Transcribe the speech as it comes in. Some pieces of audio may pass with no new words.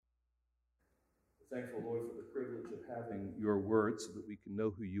Thankful, Lord, for the privilege of having your word so that we can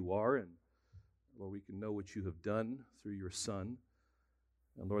know who you are and, Lord, we can know what you have done through your Son.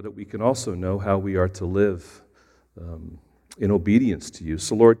 And, Lord, that we can also know how we are to live in obedience to you.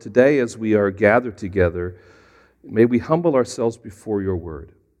 So, Lord, today as we are gathered together, may we humble ourselves before your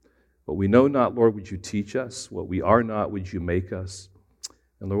word. What we know not, Lord, would you teach us? What we are not, would you make us?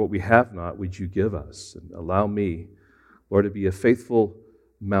 And, Lord, what we have not, would you give us? And allow me, Lord, to be a faithful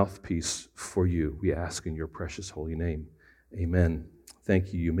mouthpiece for you. We ask in your precious holy name. Amen.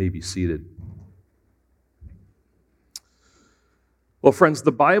 Thank you. You may be seated. Well, friends,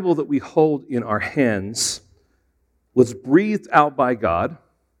 the Bible that we hold in our hands was breathed out by God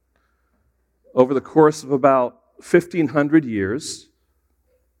over the course of about 1,500 years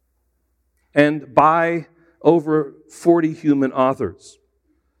and by over 40 human authors.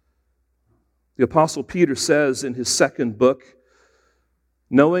 The Apostle Peter says in his second book,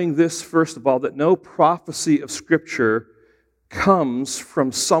 knowing this, first of all, that no prophecy of Scripture comes from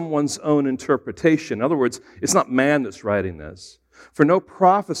someone's own interpretation. In other words, it's not man that's writing this. For no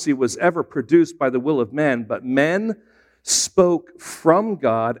prophecy was ever produced by the will of man, but men spoke from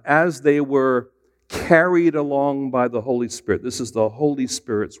God as they were carried along by the Holy Spirit. This is the Holy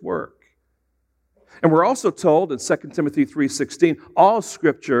Spirit's work. And we're also told in 2 Timothy 3:16, all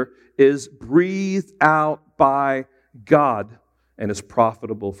Scripture is breathed out by God and is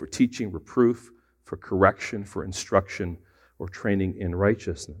profitable for teaching, reproof, for correction, for instruction, or training in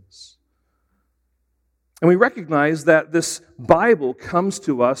righteousness. And we recognize that this Bible comes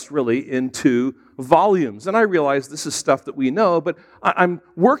to us really in two volumes. And I realize this is stuff that we know, but I'm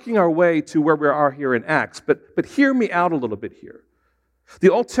working our way to where we are here in Acts. But hear me out a little bit here.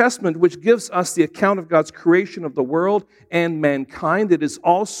 The Old Testament, which gives us the account of God's creation of the world and mankind, it is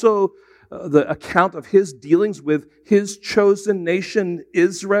also the account of his dealings with his chosen nation,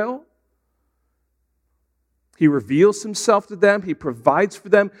 Israel. He reveals himself to them. He provides for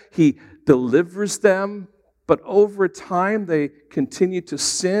them. He delivers them. But over time, they continue to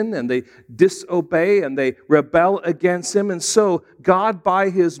sin and they disobey and they rebel against him. And so God,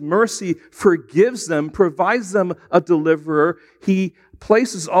 by his mercy, forgives them, provides them a deliverer. He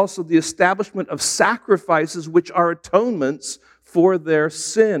places also the establishment of sacrifices, which are atonements for their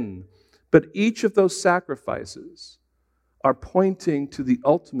sin. But each of those sacrifices are pointing to the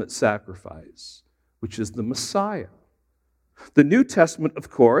ultimate sacrifice, which is the Messiah. The New Testament, of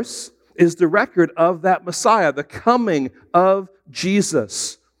course, is the record of that Messiah, the coming of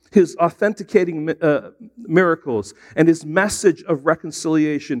Jesus, his authenticating miracles, and his message of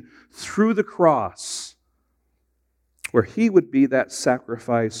reconciliation through the cross, where he would be that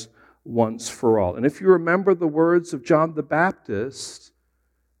sacrifice once for all. And if you remember the words of John the Baptist,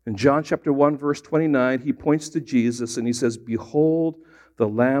 in John chapter 1, verse 29, he points to Jesus and he says, "Behold the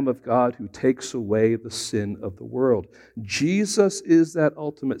Lamb of God who takes away the sin of the world." Jesus is that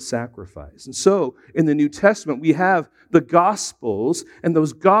ultimate sacrifice. And so, in the New Testament, we have the Gospels, and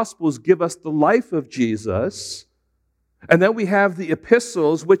those Gospels give us the life of Jesus. And then we have the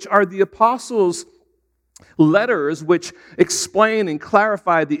epistles, which are the apostles' letters which explain and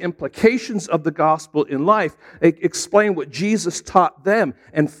clarify the implications of the gospel in life, explain what Jesus taught them,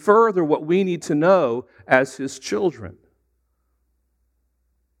 and further what we need to know as his children.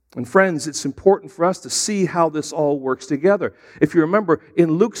 And friends, it's important for us to see how this all works together. If you remember,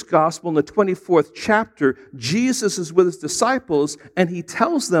 in Luke's gospel, in the 24th chapter, Jesus is with his disciples, and he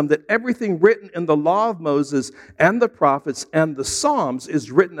tells them that everything written in the law of Moses and the prophets and the Psalms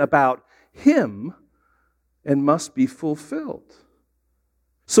is written about him and must be fulfilled.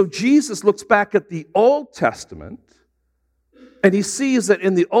 So Jesus looks back at the Old Testament, and he sees that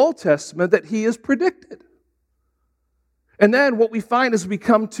in the Old Testament that he is predicted. And then what we find as we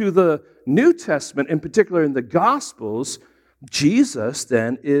come to the New Testament, in particular in the Gospels, Jesus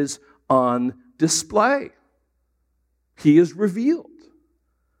then is on display. He is revealed.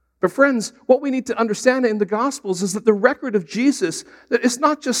 But friends, what we need to understand in the Gospels is that the record of Jesus, that it's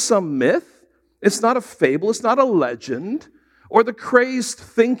not just some myth, it's not a fable, it's not a legend, or the crazed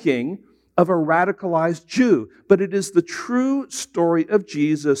thinking of a radicalized Jew, but it is the true story of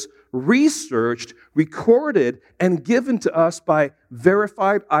Jesus, researched, recorded, and given to us by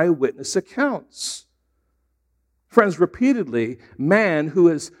verified eyewitness accounts. Friends, repeatedly, man who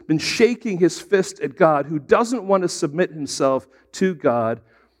has been shaking his fist at God, who doesn't want to submit himself to God,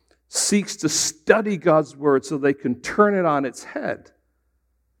 seeks to study God's word so they can turn it on its head.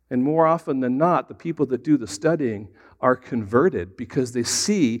 And more often than not, the people that do the studying are converted because they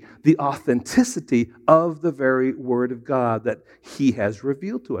see the authenticity of the very Word of God that He has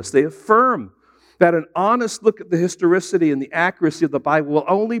revealed to us. They affirm that an honest look at the historicity and the accuracy of the Bible will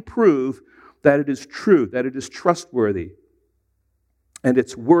only prove that it is true, that it is trustworthy, and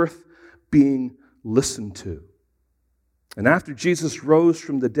it's worth being listened to. And after Jesus rose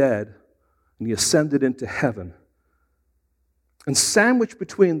from the dead and he ascended into heaven, and sandwiched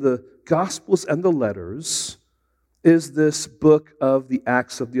between the Gospels and the letters is this book of the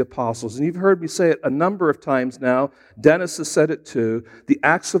Acts of the Apostles. And you've heard me say it a number of times now. Dennis has said it too. The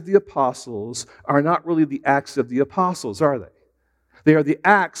Acts of the Apostles are not really the Acts of the Apostles, are they? They are the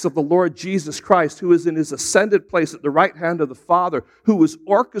acts of the Lord Jesus Christ, who is in his ascended place at the right hand of the Father, who is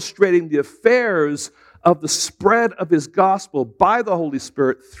orchestrating the affairs of the spread of his gospel by the Holy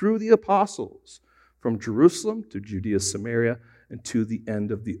Spirit through the apostles, from Jerusalem to Judea, Samaria, and to the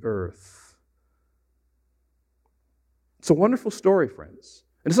end of the earth. It's a wonderful story, friends.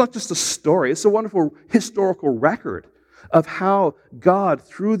 And it's not just a story, it's a wonderful historical record of how God,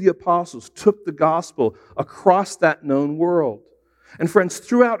 through the apostles, took the gospel across that known world. And friends,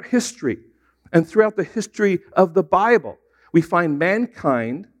 throughout history and throughout the history of the Bible, we find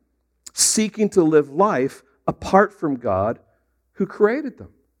mankind seeking to live life apart from God who created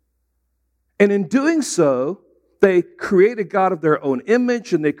them. And in doing so, they create a God of their own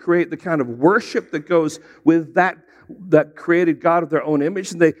image, and they create the kind of worship that goes with that created God of their own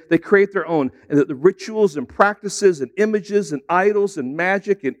image, and they create their own the rituals and practices and images and idols and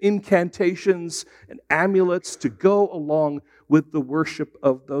magic and incantations and amulets to go along with the worship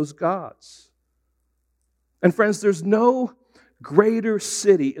of those gods. And friends, there's no greater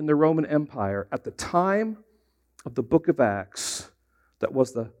city in the Roman Empire at the time of the book of Acts that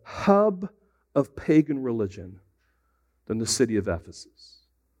was the hub of pagan religion than the city of Ephesus.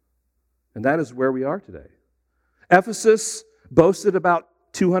 And that is where we are today. Ephesus boasted about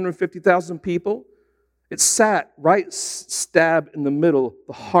 250,000 people. It sat right stab in the middle,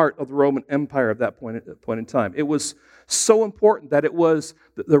 the heart of the Roman Empire at that point in time. It was so important that it was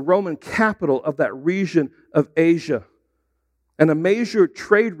the Roman capital of that region of Asia, and a major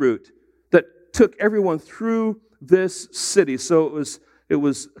trade route that took everyone through this city. So it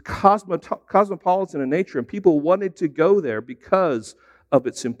was cosmopolitan in nature, and people wanted to go there because of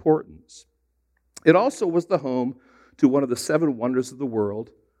its importance. It also was the home to one of the seven wonders of the world,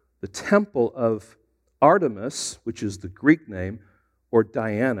 the temple of Artemis, which is the Greek name, or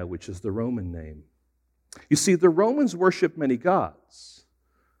Diana, which is the Roman name. You see, the Romans worshiped many gods,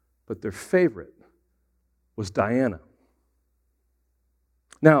 but their favorite was Diana.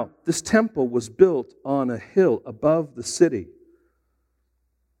 Now, this temple was built on a hill above the city.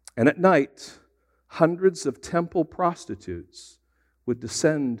 And at night, hundreds of temple prostitutes would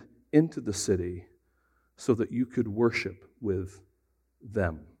descend into the city so that you could worship with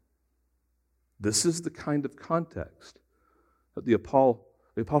them. This is the kind of context that the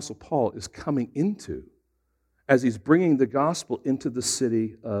Apostle Paul is coming into as he's bringing the gospel into the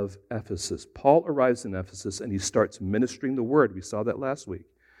city of Ephesus. Paul arrives in Ephesus and he starts ministering the word. We saw that last week.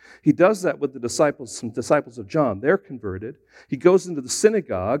 He does that with some disciples of John. They're converted. He goes into the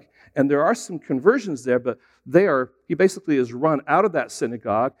synagogue, and there are some conversions there, but he basically is run out of that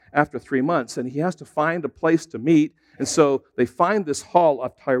synagogue after 3 months, and he has to find a place to meet. And so they find this hall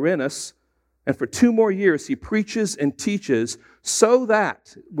of Tyrannus, and for 2 more years he preaches and teaches so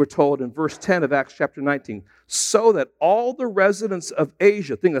that, we're told in verse 10 of Acts chapter 19, so that all the residents of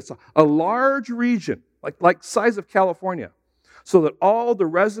Asia, think that's a large region, like size of California, so that all the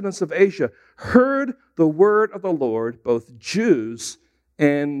residents of Asia heard the word of the Lord, both Jews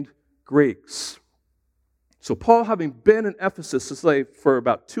and Greeks. So Paul, having been in Ephesus for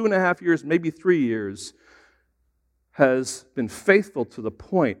about 2.5 years, maybe 3 years, has been faithful to the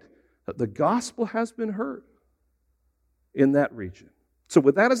point that the gospel has been heard in that region. So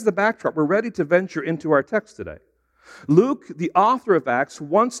with that as the backdrop, we're ready to venture into our text today. Luke, the author of Acts,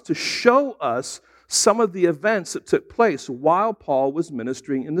 wants to show us some of the events that took place while Paul was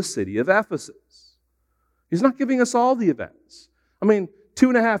ministering in the city of Ephesus. He's not giving us all the events.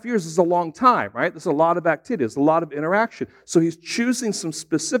 2.5 years is a long time, right? There's a lot of activity, there's a lot of interaction. So he's choosing some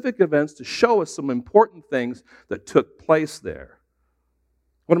specific events to show us some important things that took place there.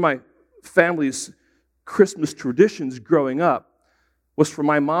 One of my family's Christmas traditions growing up was for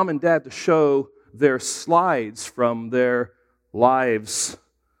my mom and dad to show their slides from their lives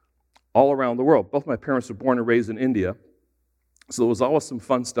all around the world. Both my parents were born and raised in India, so there was always some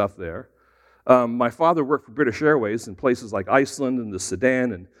fun stuff there. My father worked for British Airways in places like Iceland and the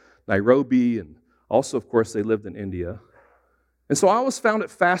Sudan and Nairobi, and also, of course, they lived in India. And so I always found it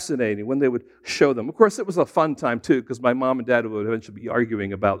fascinating when they would show them. Of course, it was a fun time, too, because my mom and dad would eventually be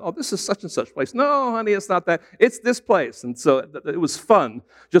arguing about, oh, this is such and such place. No, honey, it's not that. It's this place. And so it was fun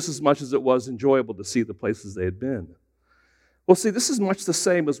just as much as it was enjoyable to see the places they had been. Well, see, this is much the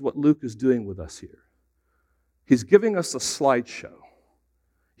same as what Luke is doing with us here. He's giving us a slideshow.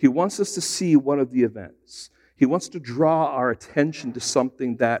 He wants us to see one of the events. He wants to draw our attention to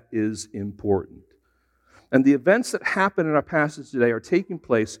something that is important. And the events that happen in our passage today are taking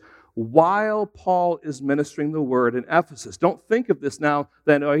place while Paul is ministering the word in Ephesus. Don't think of this now,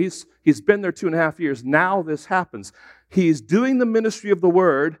 then he's been there 2.5 years. Now this happens. He's doing the ministry of the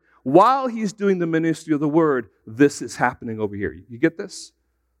word. While he's doing the ministry of the word, this is happening over here. You get this?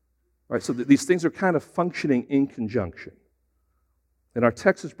 All right, so these things are kind of functioning in conjunction. And our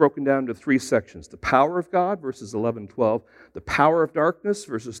text is broken down into 3 sections. The power of God, verses 11 and 12. The power of darkness,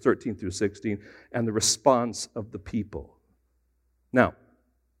 verses 13 through 16. And the response of the people. Now,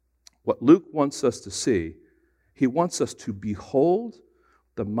 what Luke wants us to see, he wants us to behold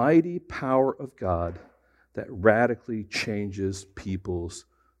the mighty power of God that radically changes people's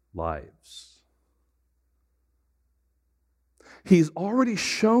lives. He's already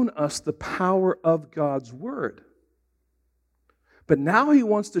shown us the power of God's word. But now he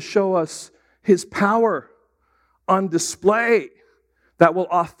wants to show us his power on display that will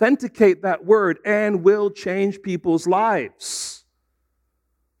authenticate that word and will change people's lives.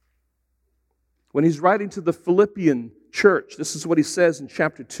 When he's writing to the Philippian church, this is what he says in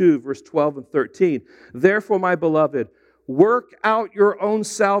chapter 2, verse 12 and 13. Therefore, my beloved, work out your own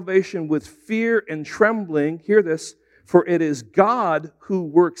salvation with fear and trembling. Hear this. For it is God who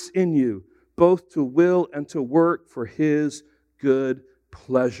works in you, both to will and to work for his good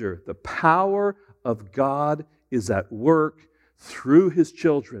pleasure. The power of God is at work through his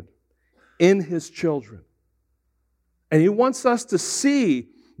children, in his children. And he wants us to see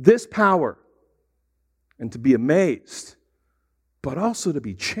this power and to be amazed, but also to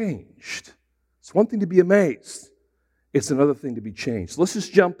be changed. It's one thing to be amazed. It's another thing to be changed. Let's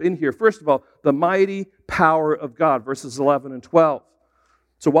just jump in here. First of all, the mighty power of God, verses 11 and 12.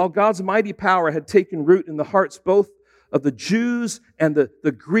 So while God's mighty power had taken root in the hearts both of the Jews and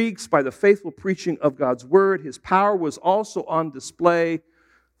the Greeks by the faithful preaching of God's word, his power was also on display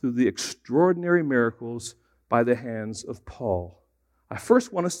through the extraordinary miracles by the hands of Paul. I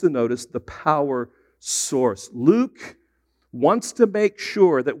first want us to notice the power source. Luke wants to make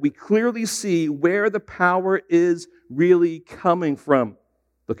sure that we clearly see where the power is really coming from.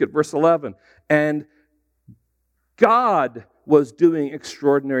 Look at verse 11. And God was doing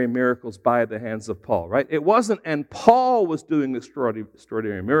extraordinary miracles by the hands of Paul, right? It wasn't, and Paul was doing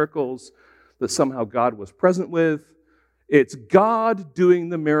extraordinary miracles that somehow God was present with. It's God doing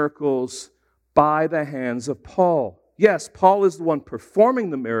the miracles by the hands of Paul. Yes, Paul is the one performing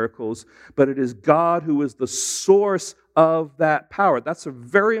the miracles, but it is God who is the source of that power. That's a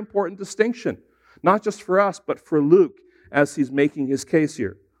very important distinction, not just for us, but for Luke as he's making his case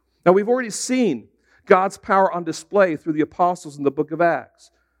here. Now, we've already seen God's power on display through the apostles in the book of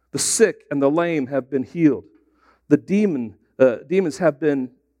Acts. The sick and the lame have been healed. The demons have been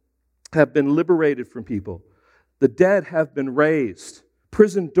liberated from people. The dead have been raised.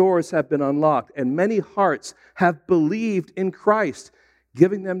 Prison doors have been unlocked, and many hearts have believed in Christ,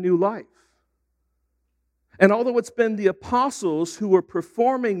 giving them new life. And although it's been the apostles who were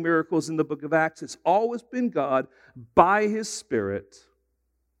performing miracles in the book of Acts, it's always been God, by his Spirit,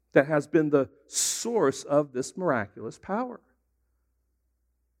 that has been the source of this miraculous power.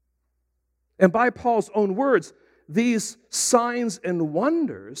 And by Paul's own words, these signs and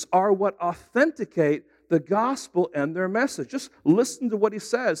wonders are what authenticate the gospel and their message. Just listen to what he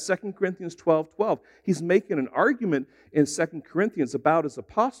says, 2 Corinthians 12:12. He's making an argument in 2 Corinthians about his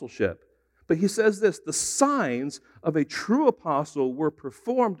apostleship. But he says this, the signs of a true apostle were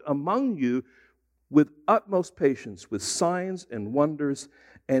performed among you with utmost patience, with signs and wonders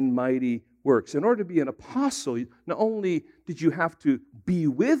and mighty works. In order to be an apostle, not only did you have to be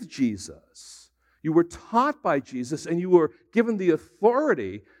with Jesus, you were taught by Jesus, and you were given the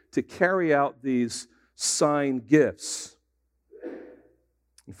authority to carry out these sign gifts.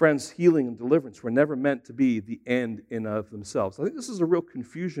 And friends, healing and deliverance were never meant to be the end in of themselves. I think this is a real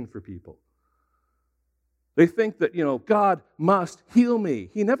confusion for people. They think that, God must heal me.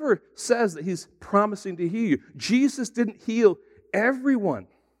 He never says that he's promising to heal you. Jesus didn't heal everyone.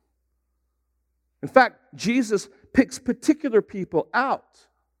 In fact, Jesus picks particular people out,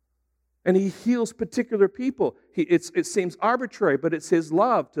 and he heals particular people. It seems arbitrary, but it's his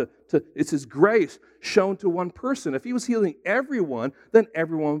love, it's his grace shown to one person. If he was healing everyone, then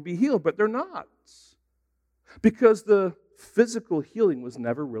everyone would be healed, but they're not. Because the physical healing was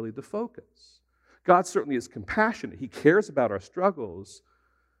never really the focus. God certainly is compassionate. He cares about our struggles,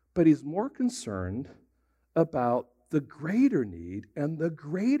 but he's more concerned about the greater need and the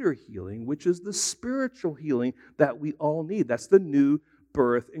greater healing, which is the spiritual healing that we all need. That's the new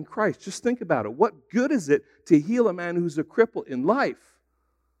birth in Christ. Just think about it. What good is it to heal a man who's a cripple in life,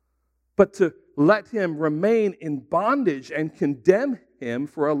 but to let him remain in bondage and condemn him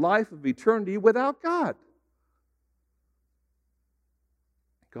for a life of eternity without God?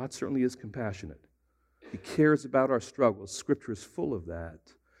 God certainly is compassionate. He cares about our struggles. Scripture is full of that.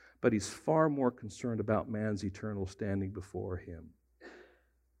 But he's far more concerned about man's eternal standing before him.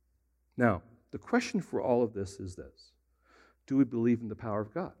 Now, the question for all of this is this: do we believe in the power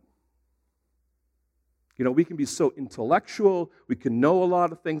of God? You know, we can be so intellectual, we can know a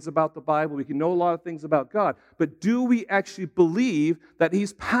lot of things about the Bible, we can know a lot of things about God, but do we actually believe that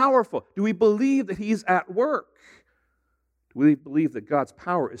he's powerful? Do we believe that he's at work? Do we believe that God's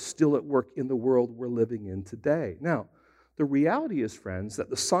power is still at work in the world we're living in today? Now, the reality is, friends, that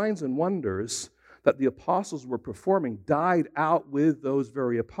the signs and wonders that the apostles were performing died out with those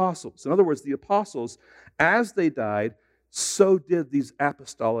very apostles. In other words, the apostles, as they died, so did this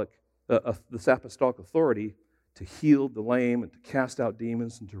apostolic authority to heal the lame and to cast out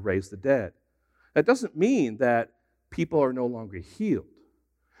demons and to raise the dead. That doesn't mean that people are no longer healed.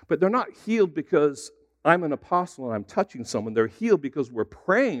 But they're not healed because I'm an apostle and I'm touching someone. They're healed because we're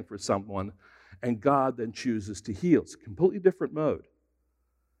praying for someone and God then chooses to heal. It's a completely different mode.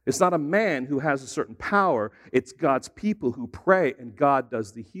 It's not a man who has a certain power. It's God's people who pray and God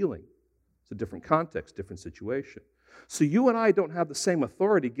does the healing. It's a different context, different situation. So you and I don't have the same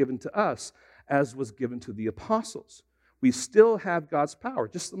authority given to us as was given to the apostles. We still have God's power.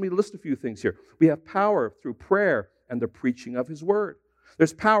 Just let me list a few things here. We have power through prayer and the preaching of his word.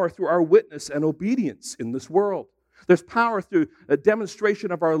 There's power through our witness and obedience in this world. There's power through a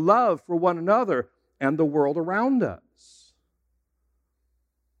demonstration of our love for one another and the world around us.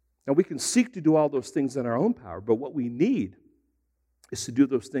 Now, we can seek to do all those things in our own power, but what we need is to do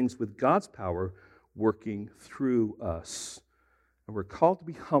those things with God's power working through us. And we're called to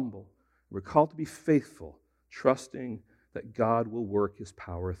be humble. We're called to be faithful, trusting that God will work his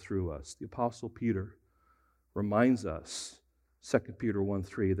power through us. The Apostle Peter reminds us, 2 Peter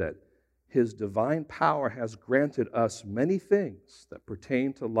 1:3, that his divine power has granted us many things that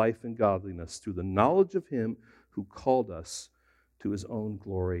pertain to life and godliness through the knowledge of him who called us to his own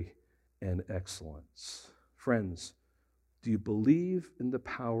glory and excellence. Friends, do you believe in the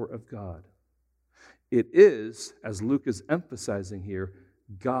power of God? It is, as Luke is emphasizing here,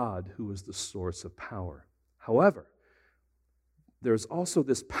 God who is the source of power. However, there's also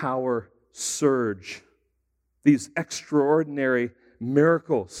this power surge, these extraordinary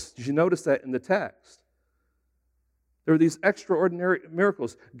miracles. Did you notice that in the text? There are these extraordinary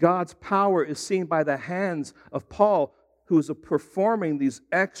miracles. God's power is seen by the hands of Paul, who is performing these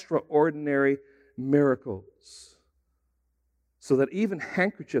extraordinary miracles. So that even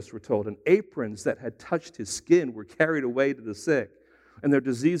handkerchiefs, were told, and aprons that had touched his skin were carried away to the sick, and their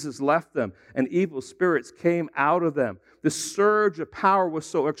diseases left them, and evil spirits came out of them. The surge of power was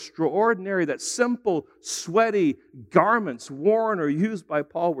so extraordinary that simple, sweaty garments worn or used by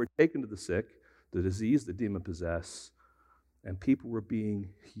Paul were taken to the sick, the diseased, the demon-possessed, and people were being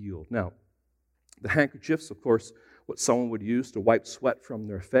healed. Now, the handkerchiefs, of course, what someone would use to wipe sweat from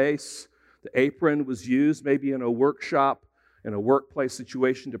their face. The apron was used maybe in a workshop, in a workplace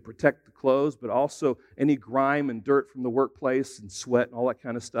situation to protect the clothes, but also any grime and dirt from the workplace and sweat and all that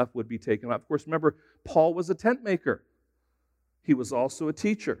kind of stuff would be taken off. Of course, remember, Paul was a tent maker. He was also a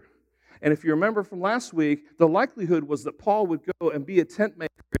teacher. And if you remember from last week, the likelihood was that Paul would go and be a tent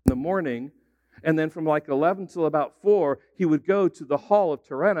maker in the morning, and then from like 11 till about 4, he would go to the hall of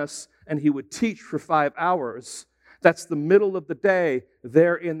Tyrannus and he would teach for 5 hours. That's the middle of the day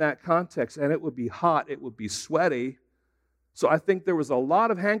there in that context, and it would be hot, it would be sweaty. So I think there was a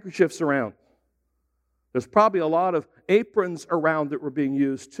lot of handkerchiefs around. There's probably a lot of aprons around that were being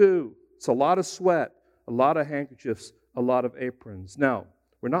used too. It's a lot of sweat, a lot of handkerchiefs, a lot of aprons. Now,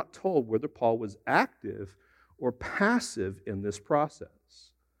 we're not told whether Paul was active or passive in this process.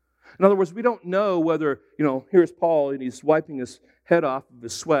 In other words, we don't know whether, here's Paul and he's wiping his head off of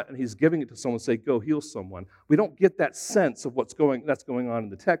his sweat and he's giving it to someone, say, go heal someone. We don't get that sense of that's going on in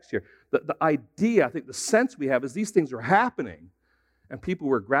the text here. The idea, I think the sense we have is these things are happening and people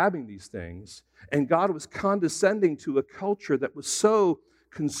were grabbing these things, and God was condescending to a culture that was so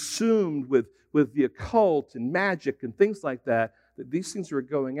consumed with the occult and magic and things like that these things were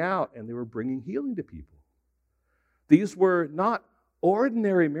going out and they were bringing healing to people. These were not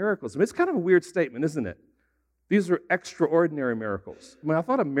ordinary miracles. I mean, it's kind of a weird statement, isn't it? These are extraordinary miracles. I mean, I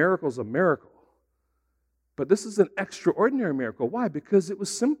thought a miracle is a miracle. But this is an extraordinary miracle. Why? Because it was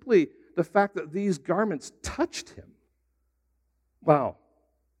simply the fact that these garments touched him. Wow,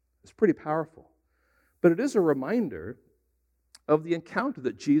 it's pretty powerful. But it is a reminder of the encounter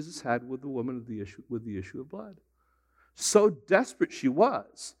that Jesus had with the woman with the issue of blood. So desperate she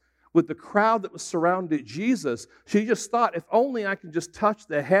was with the crowd that was surrounding Jesus, she just thought, if only I can just touch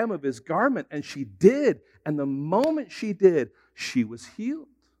the hem of his garment. And she did. And the moment she did, she was healed.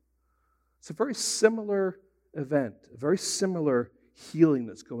 It's a very similar event, a very similar healing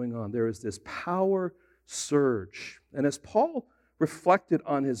that's going on. There is this power surge. And as Paul reflected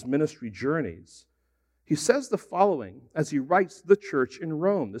on his ministry journeys, he says the following as he writes to the church in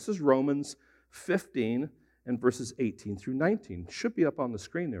Rome. This is Romans 15 and verses 18 through 19. It should be up on the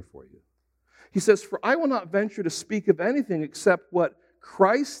screen there for you. He says, "For I will not venture to speak of anything except what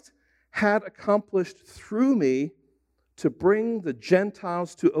Christ had accomplished through me to bring the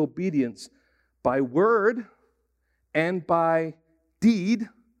Gentiles to obedience by word and by deed,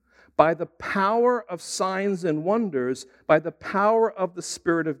 by the power of signs and wonders, by the power of the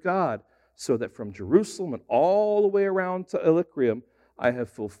Spirit of God, so that from Jerusalem and all the way around to Illyricum, I have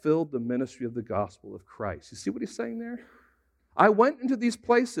fulfilled the ministry of the gospel of Christ." You see what he's saying there? I went into these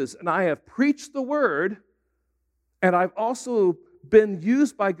places and I have preached the word, and I've also been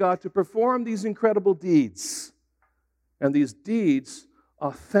used by God to perform these incredible deeds. And these deeds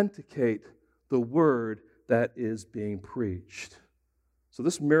authenticate the word that is being preached. So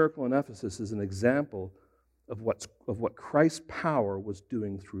this miracle in Ephesus is an example of what Christ's power was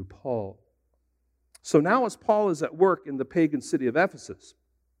doing through Paul. So now as Paul is at work in the pagan city of Ephesus,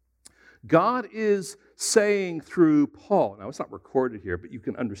 God is saying through Paul, now it's not recorded here, but you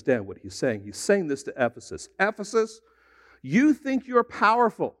can understand what he's saying. He's saying this to Ephesus. Ephesus, you think you're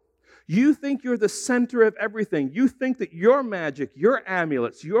powerful. You think you're the center of everything. You think that your magic, your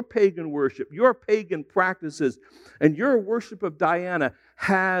amulets, your pagan worship, your pagan practices, and your worship of Diana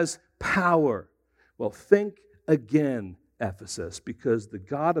has power. Well, think again, Ephesus, because the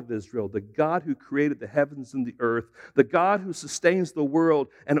God of Israel, the God who created the heavens and the earth, the God who sustains the world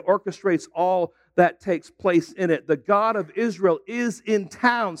and orchestrates all that takes place in it, the God of Israel is in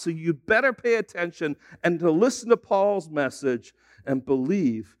town, so you better pay attention and to listen to Paul's message and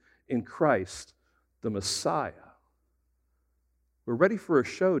believe in Christ, the Messiah. We're ready for a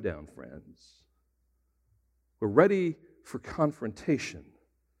showdown, friends. We're ready for confrontation.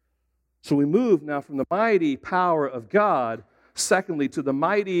 So we move now from the mighty power of God, secondly, to the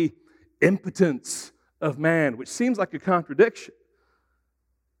mighty impotence of man, which seems like a contradiction.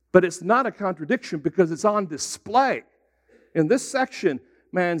 But it's not a contradiction because it's on display. In this section,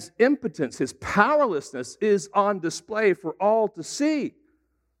 man's impotence, his powerlessness, is on display for all to see.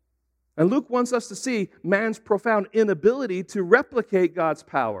 And Luke wants us to see man's profound inability to replicate God's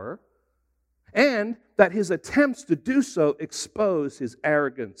power, and that his attempts to do so expose his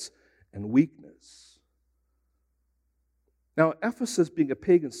arrogance and weakness. Now, Ephesus, being a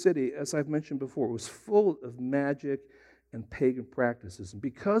pagan city, as I've mentioned before, was full of magic and pagan practices. And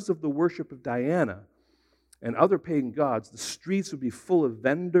because of the worship of Diana and other pagan gods, the streets would be full of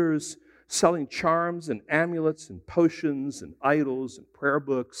vendors selling charms and amulets and potions and idols and prayer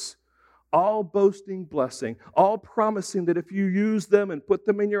books, all boasting blessing, all promising that if you use them and put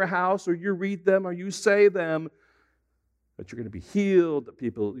them in your house, or you read them, or you say them, that you're going to be healed, that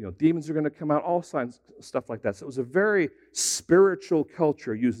people, demons are going to come out, all kinds of stuff like that. So it was a very spiritual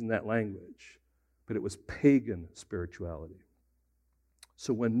culture using that language, but it was pagan spirituality.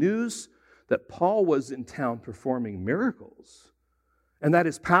 So when news that Paul was in town performing miracles, and that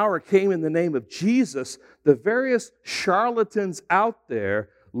his power came in the name of Jesus, the various charlatans out there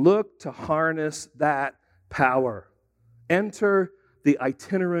look to harness that power. Enter the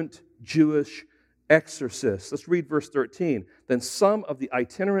itinerant Jewish exorcists. Let's read verse 13. Then some of the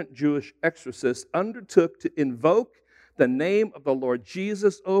itinerant Jewish exorcists undertook to invoke the name of the Lord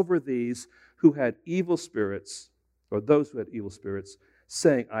Jesus over these who had evil spirits, or those who had evil spirits,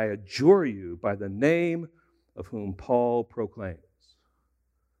 saying, I adjure you by the name of whom Paul proclaims.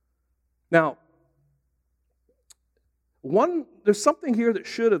 Now, there's something here that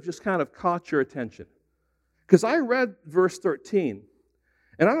should have just kind of caught your attention. Because I read verse 13,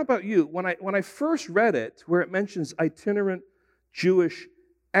 and I don't know about you, when I first read it, where it mentions itinerant Jewish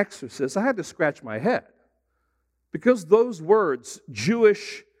exorcists, I had to scratch my head. Because those words,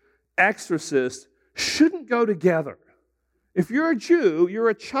 Jewish exorcist, shouldn't go together. If you're a Jew, you're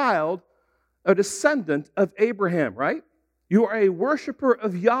a child, a descendant of Abraham, right? You are a worshiper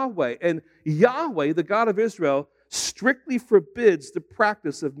of Yahweh, and Yahweh, the God of Israel, strictly forbids the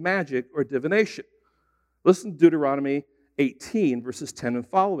practice of magic or divination. Listen to Deuteronomy 18, verses 10 and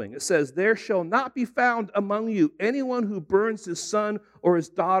following. It says, there shall not be found among you anyone who burns his son or his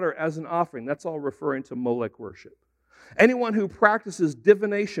daughter as an offering. That's all referring to Molech worship. Anyone who practices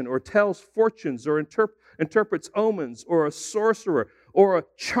divination or tells fortunes or interprets omens, or a sorcerer or a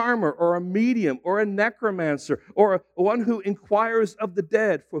charmer or a medium or a necromancer or one who inquires of the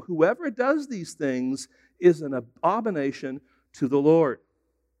dead, for whoever does these things is an abomination to the Lord.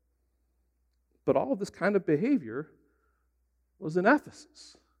 But all of this kind of behavior was in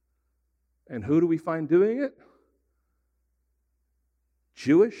Ephesus. And who do we find doing it?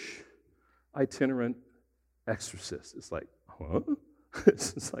 Jewish itinerant exorcists. It's like, huh?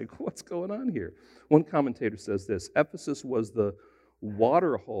 It's like, what's going on here? One commentator says this: Ephesus was the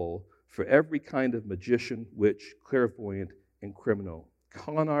water hole for every kind of magician, witch, clairvoyant, and criminal.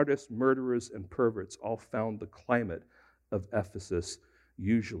 Con artists, murderers, and perverts all found the climate of Ephesus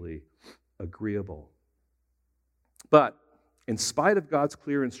usually agreeable. But in spite of God's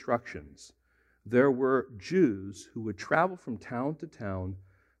clear instructions, there were Jews who would travel from town to town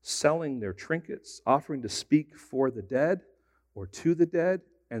selling their trinkets, offering to speak for the dead or to the dead,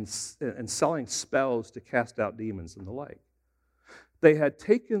 and selling spells to cast out demons and the like. They had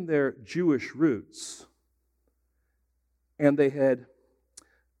taken their Jewish roots and they had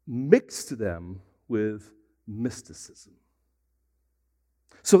mixed them with mysticism.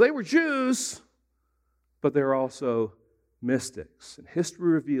 So they were Jews, but they were also mystics. And history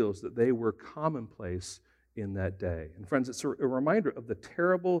reveals that they were commonplace in that day. And friends, it's a reminder of the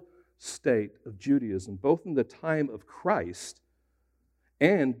terrible state of Judaism, both in the time of Christ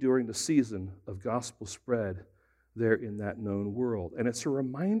and during the season of gospel spread there in that known world. And it's a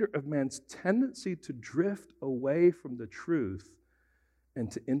reminder of man's tendency to drift away from the truth and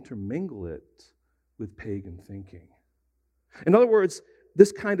to intermingle it with pagan thinking. In other words,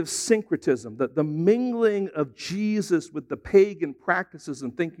 this kind of syncretism, the mingling of Jesus with the pagan practices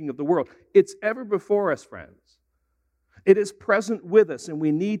and thinking of the world, it's ever before us, friends. It is present with us, and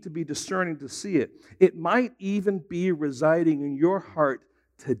we need to be discerning to see it. It might even be residing in your heart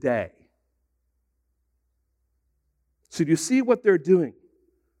today. So do you see what they're doing?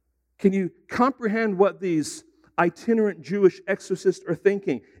 Can you comprehend what these itinerant Jewish exorcists are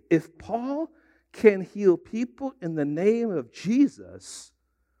thinking? If Paul can heal people in the name of Jesus,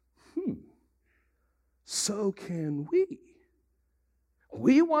 so can we.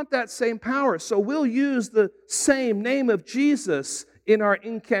 We want that same power, so we'll use the same name of Jesus in our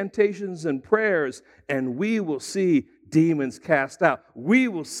incantations and prayers, and we will see demons cast out. We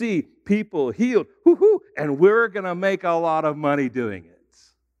will see people healed. Woo-hoo! And we're going to make a lot of money doing it.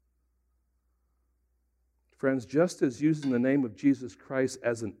 Friends, just as using the name of Jesus Christ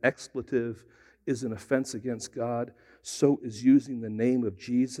as an expletive is an offense against God, so is using the name of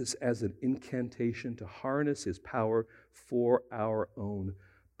Jesus as an incantation to harness his power for our own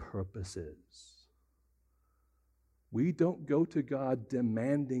purposes. We don't go to God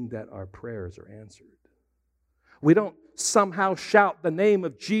demanding that our prayers are answered. We don't somehow shout the name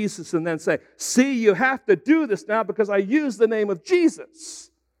of Jesus and then say, see, you have to do this now because I use the name of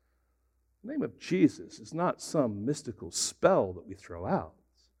Jesus. The name of Jesus is not some mystical spell that we throw out.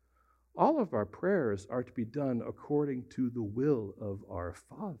 All of our prayers are to be done according to the will of our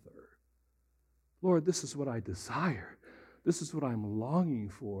Father. Lord, this is what I desire. This is what I'm longing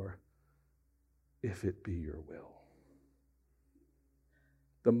for, if it be your will.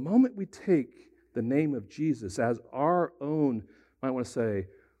 The moment we take the name of Jesus as our own, I want to say,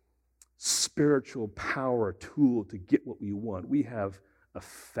 spiritual power tool to get what we want, we have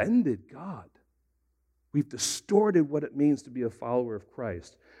offended God. We've distorted what it means to be a follower of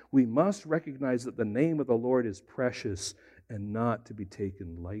Christ. We must recognize that the name of the Lord is precious and not to be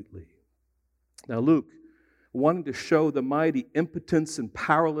taken lightly. Now, Luke, wanting to show the mighty impotence and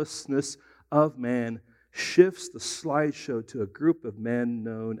powerlessness of man, shifts the slideshow to a group of men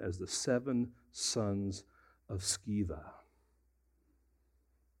known as the 7 sons of Sceva.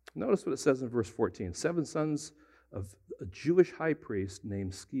 Notice what it says in verse 14. 7 sons of a Jewish high priest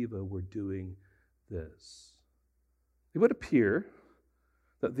named Sceva were doing this. It would appear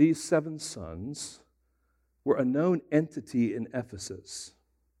that these 7 sons were a known entity in Ephesus.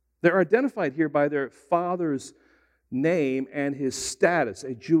 They're identified here by their father's name and his status,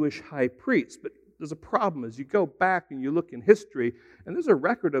 a Jewish high priest. But there's a problem as you go back and you look in history, and there's a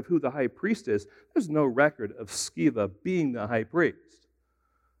record of who the high priest is. There's no record of Sceva being the high priest.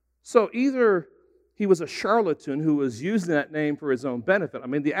 So either he was a charlatan who was using that name for his own benefit. I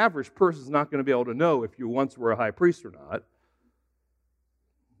mean, the average person is not going to be able to know if you once were a high priest or not.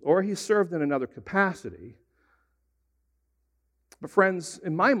 Or he served in another capacity. But friends,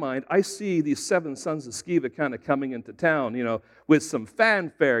 in my mind, I see these 7 sons of Sceva kind of coming into town, with some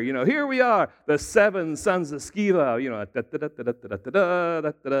fanfare. Here we are, the 7 sons of Sceva,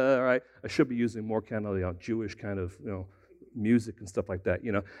 right? I should be using more kind of Jewish kind of, music and stuff like that.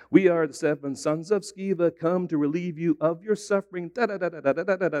 We are the 7 sons of Sceva, come to relieve you of your suffering.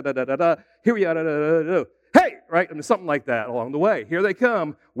 Here we are. Hey, right? Something like that along the way. Here they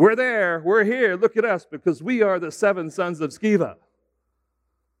come. We're there. We're here. Look at us, because we are the 7 sons of Sceva.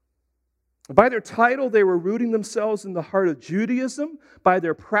 By their title, they were rooting themselves in the heart of Judaism. By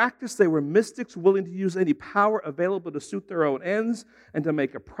their practice, they were mystics willing to use any power available to suit their own ends and to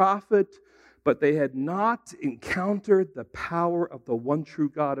make a profit. But they had not encountered the power of the one true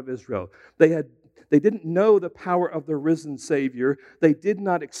God of Israel. They didn't know the power of the risen Savior. They did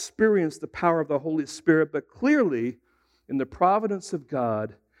not experience the power of the Holy Spirit. But clearly, in the providence of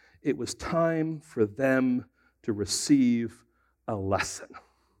God, it was time for them to receive a lesson.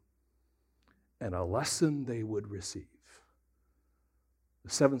 And a lesson they would receive.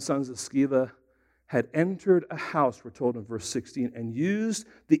 The 7 sons of Sceva had entered a house, we're told in verse 16, and used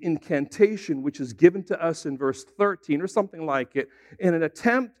the incantation which is given to us in verse 13, or something like it, in an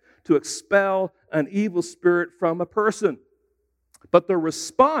attempt to expel an evil spirit from a person. But the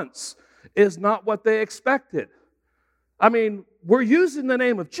response is not what they expected. We're using the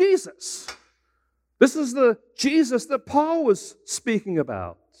name of Jesus. This is the Jesus that Paul was speaking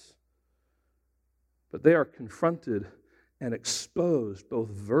about. But they are confronted and exposed both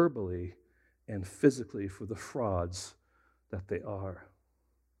verbally and physically for the frauds that they are.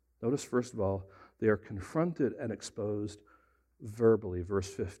 Notice, first of all, they are confronted and exposed verbally, verse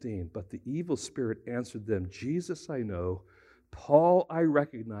 15. But the evil spirit answered them, Jesus I know, Paul I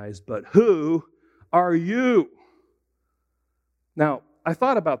recognize, but who are you? Now, I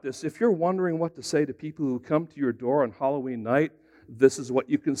thought about this. If you're wondering what to say to people who come to your door on Halloween night, this is what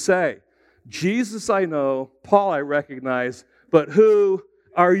you can say. Jesus I know, Paul I recognize, but who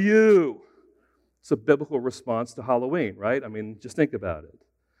are you? It's a biblical response to Halloween, right? Just think about it.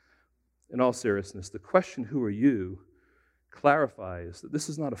 In all seriousness, the question, who are you, clarifies that this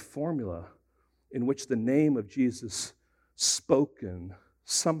is not a formula in which the name of Jesus spoken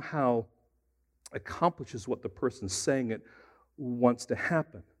somehow accomplishes what the person saying it wants to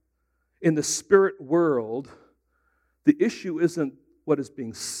happen. In the spirit world, the issue isn't what is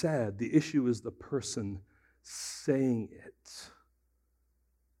being said. The issue is the person saying it.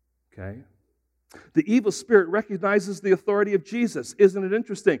 Okay? The evil spirit recognizes the authority of Jesus. Isn't it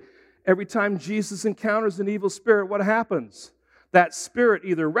interesting? Every time Jesus encounters an evil spirit, what happens? That spirit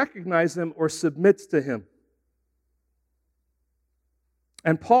either recognizes him or submits to him.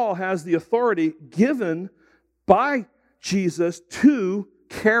 And Paul has the authority given by Jesus to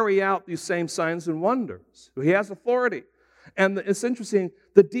carry out these same signs and wonders. He has authority. And it's interesting,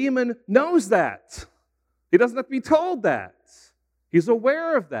 the demon knows that. He doesn't have to be told that. He's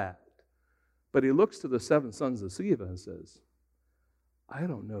aware of that. But he looks to the 7 sons of Sceva and says, I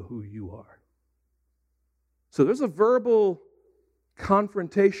don't know who you are. So there's a verbal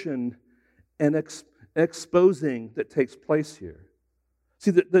confrontation and exposing that takes place here. See,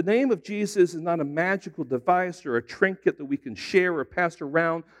 the name of Jesus is not a magical device or a trinket that we can share or pass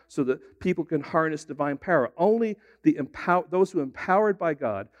around so that people can harness divine power. Only those who are empowered by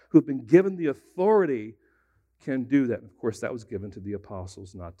God, who have been given the authority, can do that. And of course, that was given to the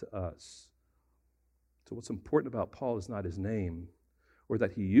apostles, not to us. So what's important about Paul is not his name, or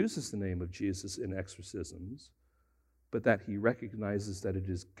that he uses the name of Jesus in exorcisms, but that he recognizes that it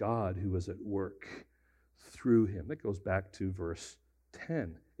is God who is at work through him. That goes back to verse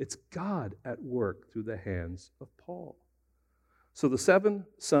 10. It's God at work through the hands of Paul. So the 7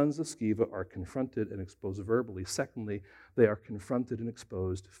 sons of Sceva are confronted and exposed verbally. Secondly, they are confronted and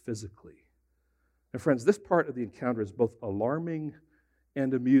exposed physically. And friends, this part of the encounter is both alarming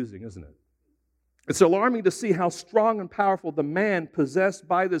and amusing, isn't it? It's alarming to see how strong and powerful the man possessed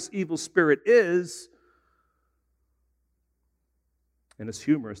by this evil spirit is. And it's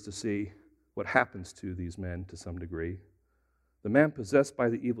humorous to see what happens to these men to some degree. The man possessed by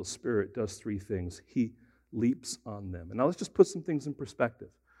the evil spirit does 3 things. He leaps on them. And now let's just put some things in perspective.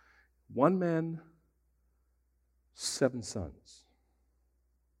 1 man, 7 sons.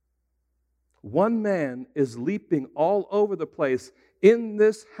 1 man is leaping all over the place in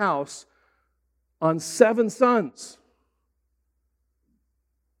this house on 7 sons.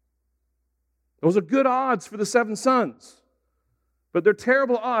 Those are good odds for the 7 sons. But they're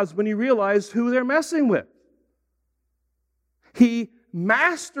terrible odds when you realize who they're messing with. He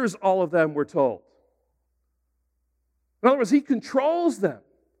masters all of them, we're told. In other words, he controls them.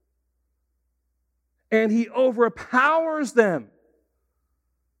 And he overpowers them.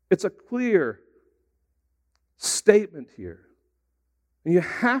 It's a clear statement here. And you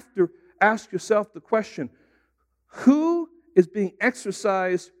have to ask yourself the question, who is being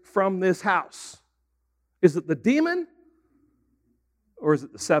exorcised from this house? Is it the demon or is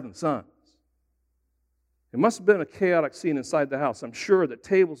it the seven sons? It must have been a chaotic scene inside the house. I'm sure that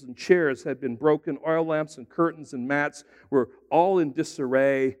tables and chairs had been broken, oil lamps and curtains and mats were all in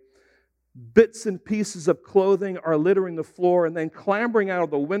disarray. Bits and pieces of clothing are littering the floor, and then clambering out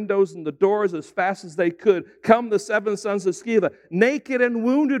of the windows and the doors as fast as they could come the seven sons of Sceva, naked and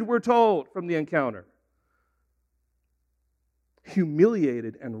wounded, we're told, from the encounter.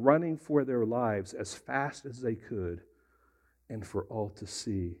 Humiliated and running for their lives as fast as they could, and for all to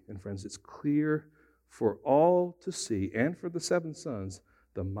see. And friends, it's clear for all to see, and for the seven sons,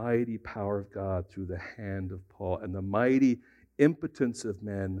 the mighty power of God through the hand of Paul, and the mighty impotence of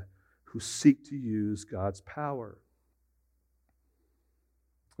men who seek to use God's power.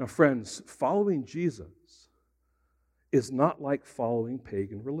 Now, friends, following Jesus is not like following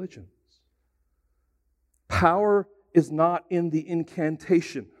pagan religions. Power is not in the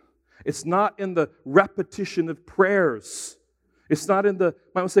incantation. It's not in the repetition of prayers. It's not in the,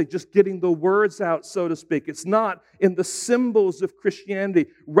 I would say, just getting the words out, so to speak. It's not in the symbols of Christianity.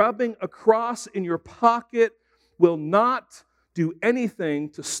 Rubbing a cross in your pocket will not do anything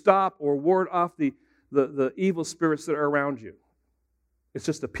to stop or ward off the evil spirits that are around you. It's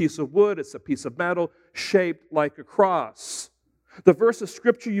just a piece of wood, it's a piece of metal shaped like a cross. The verse of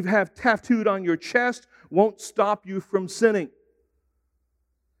Scripture you have tattooed on your chest won't stop you from sinning.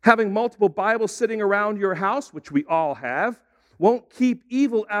 Having multiple Bibles sitting around your house, which we all have, won't keep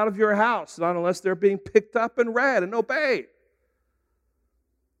evil out of your house, not unless they're being picked up and read and obeyed.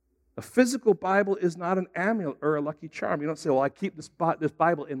 A physical Bible is not an amulet or a lucky charm. You don't say, well, I keep this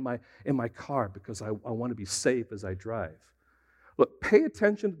Bible in my car because I want to be safe as I drive. Look, pay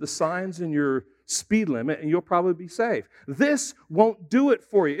attention to the signs in your speed limit and you'll probably be safe. This won't do it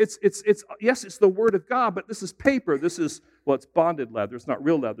for you. Yes, it's the Word of God, but this is paper. It's bonded leather. It's not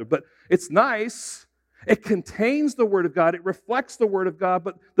real leather, but it's nice. It contains the Word of God. It reflects the Word of God,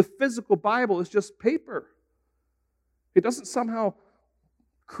 but the physical Bible is just paper. It doesn't somehow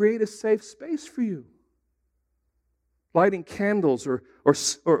create a safe space for you. Lighting candles or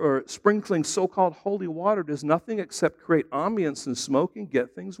sprinkling so-called holy water does nothing except create ambience and smoke and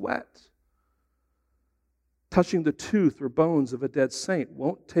get things wet. Touching the tooth or bones of a dead saint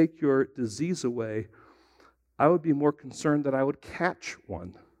won't take your disease away. I would be more concerned that I would catch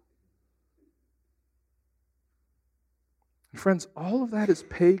one. And friends, all of that is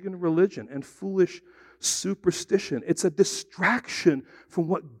pagan religion and foolish superstition. It's a distraction from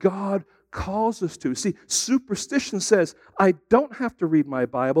what God calls us to. See, superstition says, I don't have to read my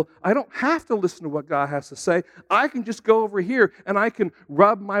Bible. I don't have to listen to what God has to say. I can just go over here and I can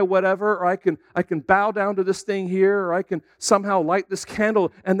rub my whatever, or I can bow down to this thing here, or I can somehow light this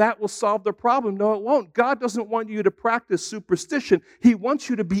candle, and that will solve the problem. No, it won't. God doesn't want you to practice superstition. He wants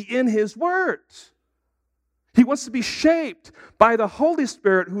you to be in His Word. He wants to be shaped by the Holy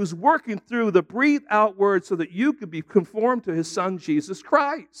Spirit who's working through the breathed out word so that you could be conformed to His Son, Jesus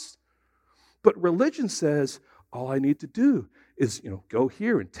Christ. But religion says, all I need to do is, go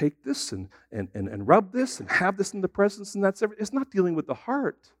here and take this and rub this and have this in the presence, and that's everything. It's not dealing with the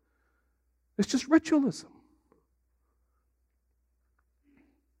heart. It's just ritualism.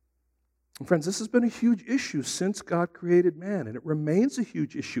 And friends, this has been a huge issue since God created man, and it remains a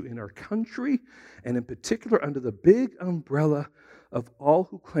huge issue in our country, and in particular under the big umbrella of all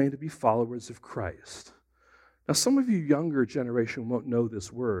who claim to be followers of Christ. Now, some of you younger generation won't know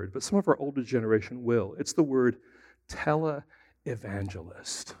this word, but some of our older generation will. It's the word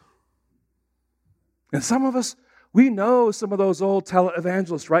televangelist. And some of us, we know some of those old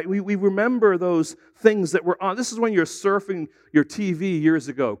televangelists, right? We remember those things that were on. This is when you're surfing your TV years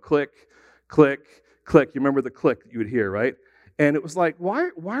ago. Click, click, click. You remember the click that you would hear, right? And it was like, why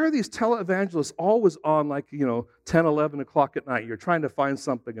are these televangelists always on 10, 11 o'clock at night? You're trying to find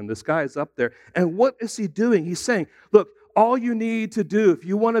something, and this guy is up there. And what is he doing? He's saying, look, all you need to do, if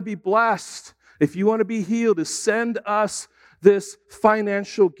you want to be blessed, if you want to be healed, is send us this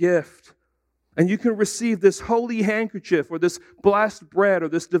financial gift. And you can receive this holy handkerchief or this blessed bread or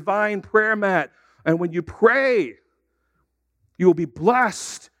this divine prayer mat. And when you pray, you will be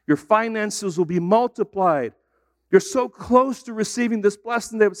blessed. Your finances will be multiplied. You're so close to receiving this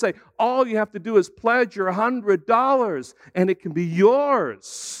blessing, they would say, all you have to do is pledge your $100 and it can be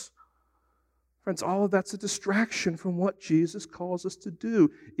yours. Friends, all of that's a distraction from what Jesus calls us to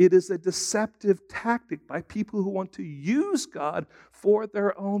do. It is a deceptive tactic by people who want to use God for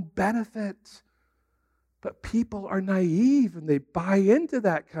their own benefit. But people are naive and they buy into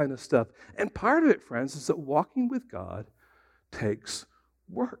that kind of stuff. And part of it, friends, is that walking with God takes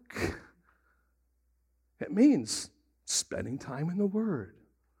work. It means spending time in the Word,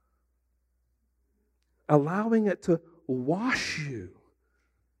 allowing it to wash you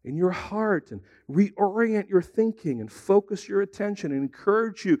in your heart and reorient your thinking and focus your attention and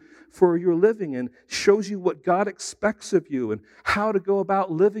encourage you for your living and shows you what God expects of you and how to go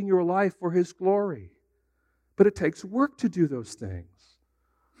about living your life for His glory. But it takes work to do those things.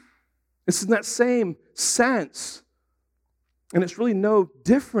 It's in that same sense, and it's really no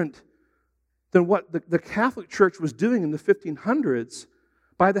different than what the Catholic Church was doing in the 1500s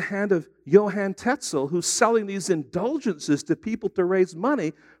by the hand of Johann Tetzel, who's selling these indulgences to people to raise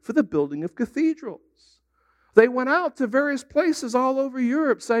money for the building of cathedrals. They went out to various places all over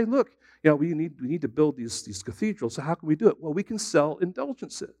Europe saying, look, we need to build these cathedrals, so how can we do it? Well, we can sell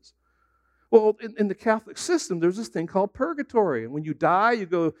indulgences. Well, in the Catholic system, there's this thing called purgatory. And when you die, you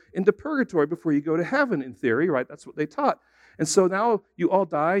go into purgatory before you go to heaven, in theory, right? That's what they taught. And so now you all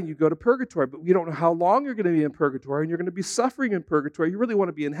die and you go to purgatory, but you don't know how long you're going to be in purgatory, and you're going to be suffering in purgatory. You really want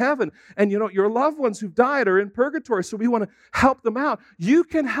to be in heaven. And your loved ones who've died are in purgatory, so we want to help them out. You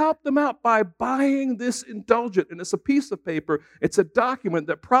can help them out by buying this indulgent. And it's a piece of paper. It's a document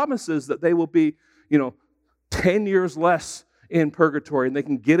that promises that they will be, 10 years less in purgatory and they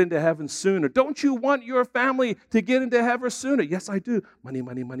can get into heaven sooner. Don't you want your family to get into heaven sooner? Yes, I do. Money,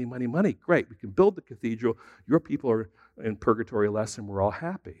 money, money, money, money. Great. We can build the cathedral. Your people are in purgatory less and we're all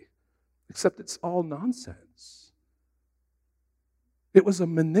happy. Except it's all nonsense. It was a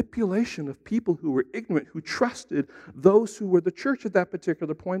manipulation of people who were ignorant, who trusted those who were the church at that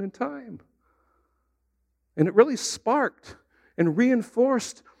particular point in time. And it really sparked and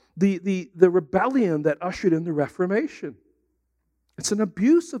reinforced the rebellion that ushered in the Reformation. It's an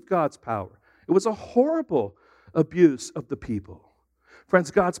abuse of God's power. It was a horrible abuse of the people.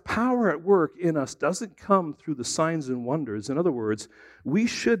 Friends, God's power at work in us doesn't come through the signs and wonders. In other words, we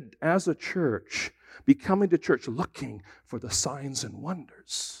should, as a church, be coming to church looking for the signs and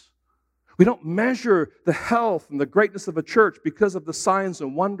wonders. We don't measure the health and the greatness of a church because of the signs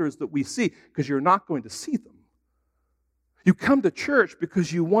and wonders that we see, because you're not going to see them. You come to church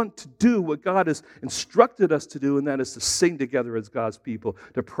because you want to do what God has instructed us to do, and that is to sing together as God's people,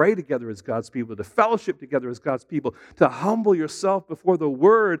 to pray together as God's people, to fellowship together as God's people, to humble yourself before the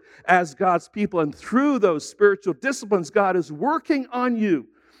Word as God's people. And through those spiritual disciplines, God is working on you.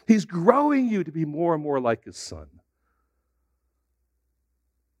 He's growing you to be more and more like His Son.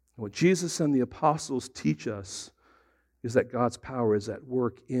 And what Jesus and the apostles teach us is that God's power is at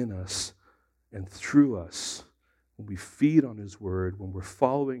work in us and through us. When we feed on His Word, when we're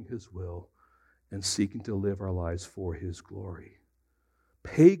following His will and seeking to live our lives for His glory.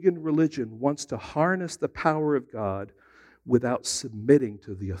 Pagan religion wants to harness the power of God without submitting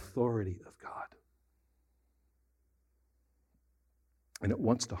to the authority of God. And it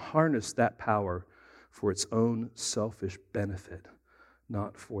wants to harness that power for its own selfish benefit,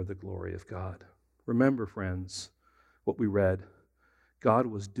 not for the glory of God. Remember, friends, what we read. God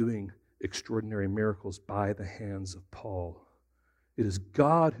was doing extraordinary miracles by the hands of Paul. It is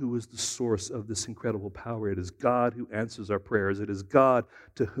God who is the source of this incredible power. It is God who answers our prayers. It is God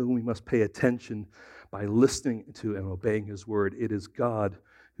to whom we must pay attention by listening to and obeying His Word. It is God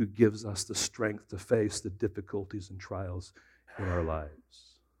who gives us the strength to face the difficulties and trials in our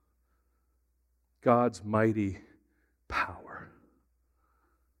lives. God's mighty power.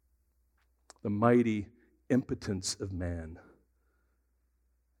 The mighty impotence of man.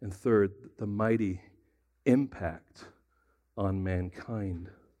 And third, the mighty impact on mankind.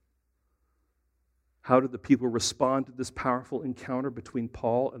 How did the people respond to this powerful encounter between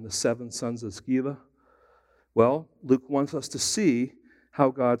Paul and the 7 sons of Sceva? Well, Luke wants us to see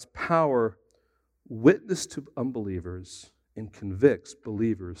how God's power witnessed to unbelievers and convicts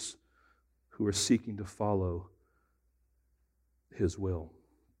believers who are seeking to follow His will.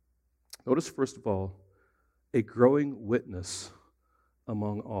 Notice, first of all, a growing witness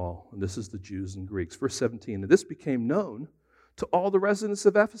among all. And this is the Jews and Greeks. Verse 17, and this became known to all the residents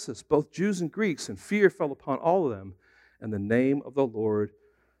of Ephesus, both Jews and Greeks, and fear fell upon all of them, and the name of the Lord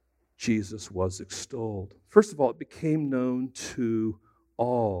Jesus was extolled. First of all, it became known to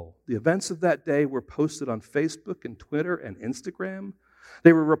all. The events of that day were posted on Facebook and Twitter and Instagram.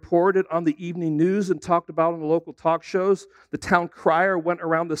 They were reported on the evening news and talked about on the local talk shows. The town crier went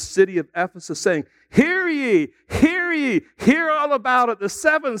around the city of Ephesus saying, hear ye, hear all about it. The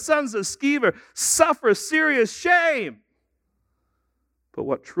 7 sons of Sceva suffer serious shame. But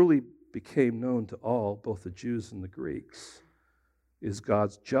what truly became known to all, both the Jews and the Greeks, is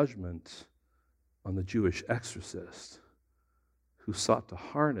God's judgment on the Jewish exorcist who sought to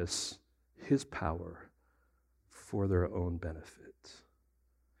harness his power for their own benefit.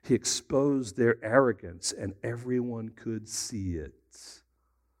 He exposed their arrogance, and everyone could see it.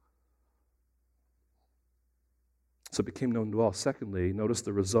 So it became known to all. Secondly, notice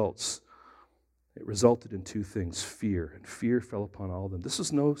the results. It resulted in two things: fear, and fear fell upon all of them. This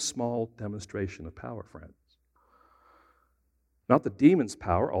is no small demonstration of power, friends. Not the demon's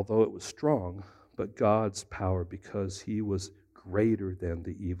power, although it was strong, but God's power, because he was greater than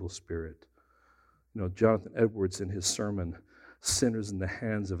the evil spirit. You know, Jonathan Edwards, in his sermon, Sinners in the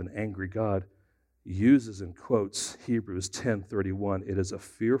Hands of an Angry God, uses and quotes Hebrews 10:31. It is a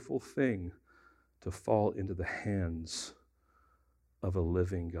fearful thing to fall into the hands of a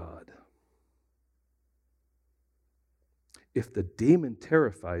living God. If the demon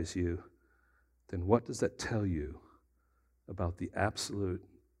terrifies you, then what does that tell you about the absolute,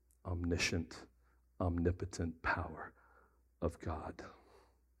 omniscient, omnipotent power of God?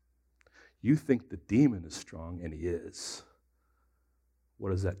 You think the demon is strong, and he is. What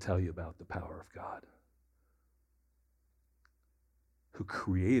does that tell you about the power of God, who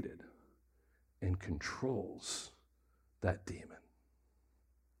created and controls that demon?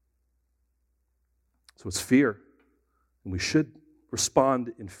 So it's fear, and we should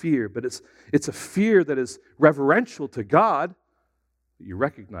respond in fear, but it's a fear that is reverential to God. You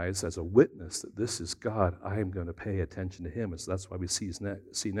recognize as a witness that this is God. I am going to pay attention to him, and so that's why we see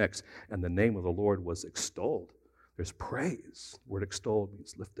next, and the name of the Lord was extolled. There's praise. The word extolled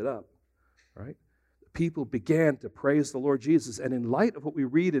means lifted up, right? People began to praise the Lord Jesus. And in light of what we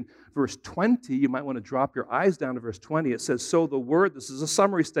read in verse 20, you might want to drop your eyes down to verse 20. It says, so the word, this is a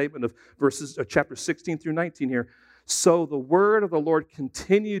summary statement of chapter 16 through 19 here. So the word of the Lord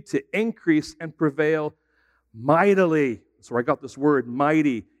continued to increase and prevail mightily. So I got this word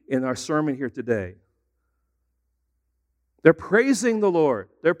mighty in our sermon here today. They're praising the Lord.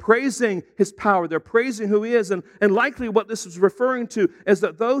 They're praising his power. They're praising who he is. And likely what this is referring to is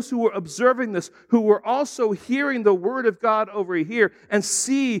that those who were observing this, who were also hearing the word of God over here and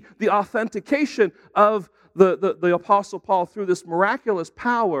see the authentication of the Apostle Paul through this miraculous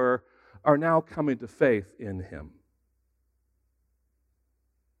power, are now coming to faith in him.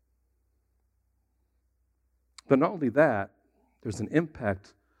 But not only that, there's an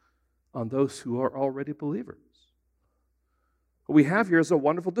impact on those who are already believers. What we have here is a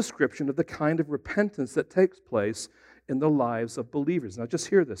wonderful description of the kind of repentance that takes place in the lives of believers. Now just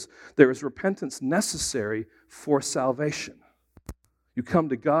hear this. There is repentance necessary for salvation. You come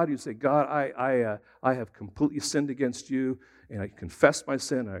to God, you say, God, I have completely sinned against you, and I confess my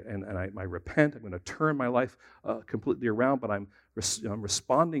sin, and I repent. I'm going to turn my life completely around, but I'm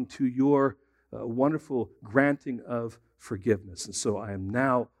responding to your wonderful granting of forgiveness. And so I am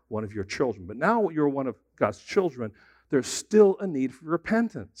now one of your children. But now you're one of God's children, there's still a need for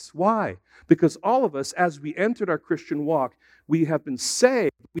repentance. Why? Because all of us, as we entered our Christian walk, we have been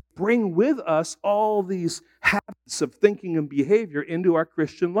saved. We bring with us all these habits of thinking and behavior into our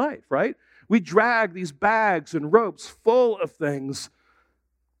Christian life, right? We drag these bags and ropes full of things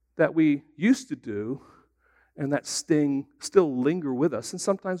that we used to do and that still linger with us, and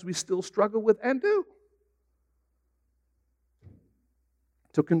sometimes we still struggle with and do.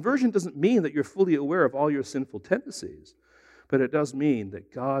 So conversion doesn't mean that you're fully aware of all your sinful tendencies, but it does mean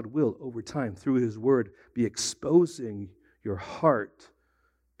that God will, over time, through his word, be exposing your heart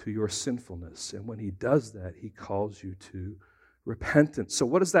to your sinfulness. And when he does that, he calls you to repentance. So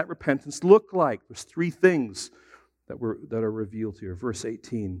what does that repentance look like? There's three things that are revealed here. Verse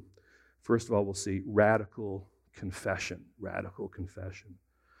 18, first of all, we'll see radical confession. Radical confession.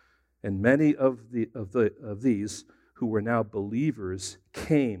 And many of these who were now believers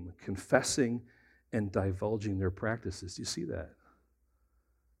came confessing and divulging their practices. Do you see that?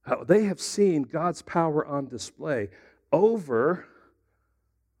 How they have seen God's power on display over,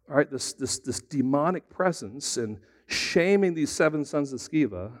 all right, this demonic presence and shaming these 7 sons of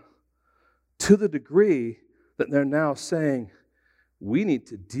Sceva to the degree that they're now saying, we need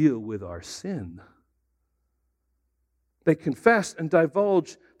to deal with our sin. They confess and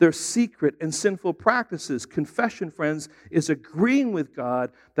divulge their secret and sinful practices. Confession, friends, is agreeing with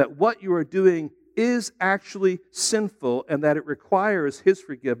God that what you are doing is actually sinful and that it requires his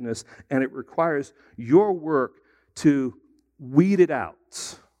forgiveness and it requires your work to weed it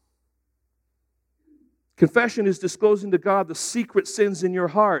out. Confession is disclosing to God the secret sins in your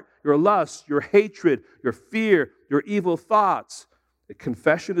heart, your lust, your hatred, your fear, your evil thoughts.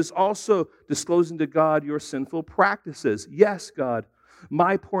 Confession is also disclosing to God your sinful practices. Yes, God,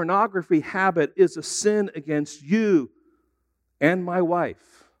 my pornography habit is a sin against you and my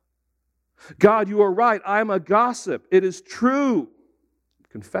wife. God, you are right. I'm a gossip. It is true.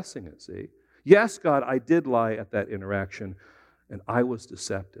 Confessing it, see? Yes, God, I did lie at that interaction, and I was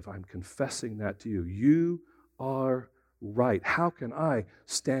deceptive. I'm confessing that to you. You are right. How can I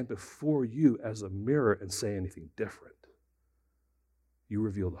stand before you as a mirror and say anything different? You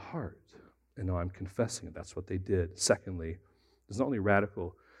reveal the heart. And now I'm confessing it. That's what they did. Secondly, there's not only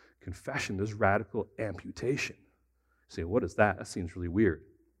radical confession, there's radical amputation. You say, what is that? That seems really weird.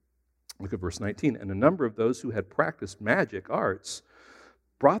 Look at verse 19. And a number of those who had practiced magic arts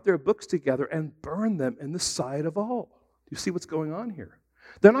brought their books together and burned them in the sight of all. Do you see what's going on here?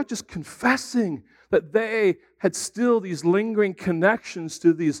 They're not just confessing that they had still these lingering connections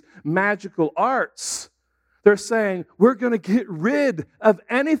to these magical arts. They're saying, we're going to get rid of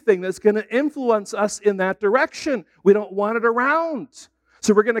anything that's going to influence us in that direction. We don't want it around.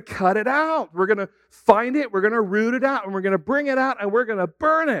 So we're going to cut it out. We're going to find it. We're going to root it out. And we're going to bring it out. And we're going to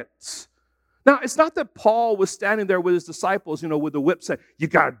burn it. Now, it's not that Paul was standing there with his disciples, with the whip saying, you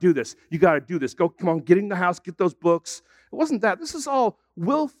got to do this. You got to do this. Go, come on, get in the house, get those books. It wasn't that. This is all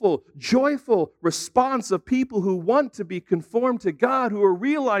willful, joyful response of people who want to be conformed to God, who are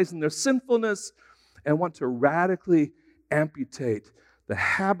realizing their sinfulness and want to radically amputate the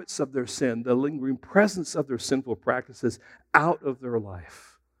habits of their sin, the lingering presence of their sinful practices out of their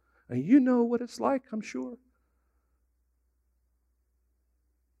life. And you know what it's like, I'm sure.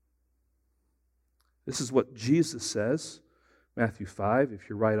 This is what Jesus says, Matthew 5, if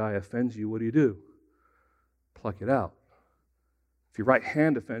your right eye offends you, what do? Pluck it out. If your right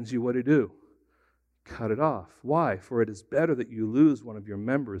hand offends you, what do? Cut it off. Why? For it is better that you lose one of your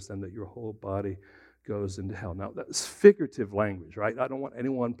members than that your whole body goes into hell. Now, that's figurative language, right? I don't want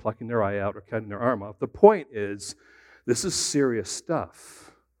anyone plucking their eye out or cutting their arm off. The point is, this is serious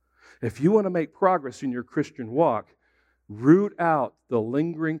stuff. If you want to make progress in your Christian walk, root out the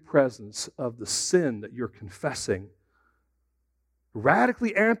lingering presence of the sin that you're confessing.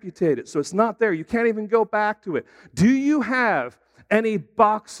 Radically amputate it so it's not there. You can't even go back to it. Do you have any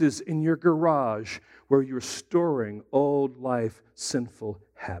boxes in your garage where you're storing old life sinful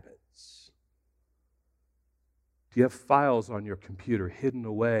habits? Do you have files on your computer hidden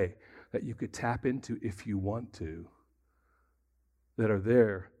away that you could tap into if you want to, that are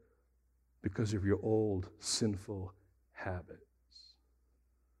there because of your old sinful habits?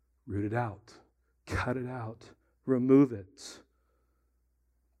 Root it out. Cut it out. Remove it.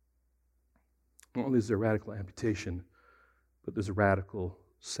 Not only is there radical amputation, but there's a radical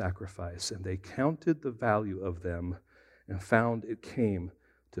sacrifice. And they counted the value of them and found it came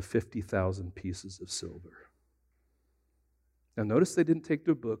to 50,000 pieces of silver. Now notice they didn't take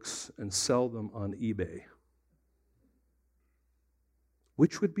their books and sell them on eBay,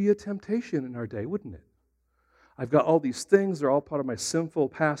 which would be a temptation in our day, wouldn't it? I've got all these things, they're all part of my sinful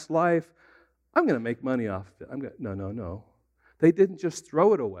past life. I'm going to make money off of it. No. They didn't just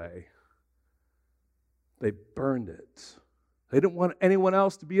throw it away. They burned it. They didn't want anyone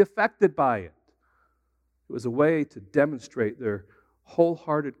else to be affected by it. It was a way to demonstrate their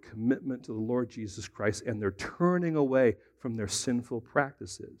wholehearted commitment to the Lord Jesus Christ and their turning away from their sinful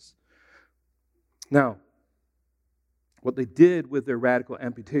practices. Now, what they did with their radical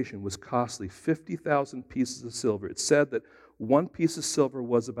amputation was costly. 50,000 pieces of silver. It said that one piece of silver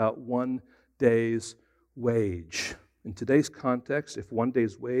was about 1 day's wage. In today's context, if 1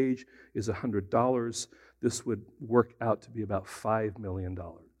 day's wage is $100, this would work out to be about $5 million.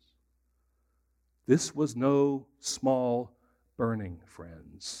 This was no small burning,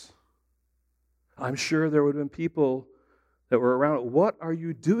 friends. I'm sure there would have been people that were around. What are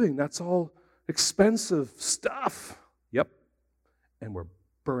you doing? That's all expensive stuff. Yep. And we're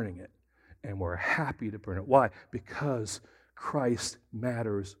burning it. And we're happy to burn it. Why? Because Christ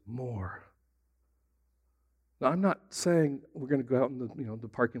matters more. Now, I'm not saying we're going to go out in the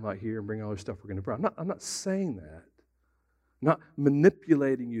parking lot here and bring all our stuff we're going to burn. I'm not saying that. I'm not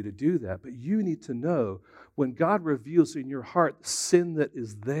manipulating you to do that. But you need to know when God reveals in your heart the sin that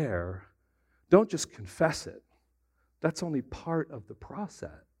is there, don't just confess it. That's only part of the process.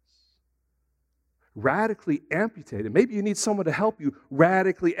 Radically amputate it. Maybe you need someone to help you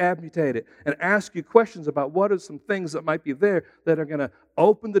radically amputate it and ask you questions about what are some things that might be there that are going to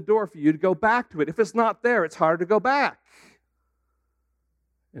open the door for you to go back to it. If it's not there, it's hard to go back.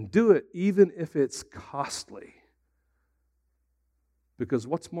 And do it even if it's costly. Because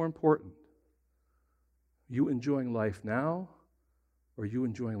what's more important? You enjoying life now or you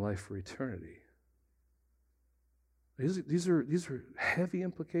enjoying life for eternity? These are heavy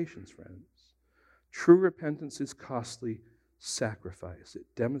implications, friends. True repentance is costly sacrifice. It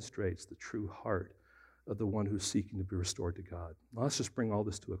demonstrates the true heart of the one who's seeking to be restored to God. Now, let's just bring all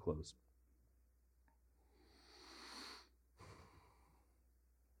this to a close.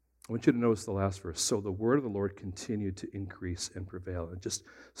 I want you to notice the last verse. So the word of the Lord continued to increase and prevail. And just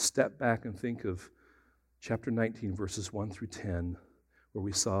step back and think of chapter 19, verses 1 through 10, where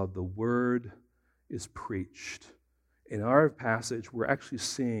we saw the word is preached. In our passage, we're actually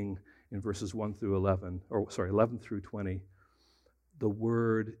seeing in verses 1 through 11, 11 through 20, the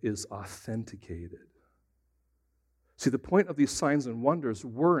word is authenticated. See, the point of these signs and wonders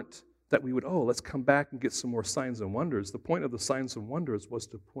weren't that we would, let's come back and get some more signs and wonders. The point of the signs and wonders was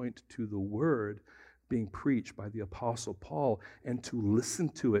to point to the word being preached by the Apostle Paul and to listen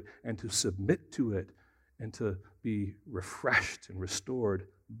to it and to submit to it and to be refreshed and restored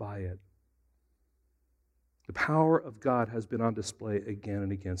by it. The power of God has been on display again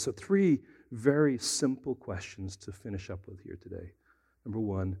and again. So 3 very simple questions to finish up with here today. Number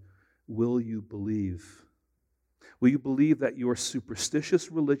 1, will you believe? Will you believe that your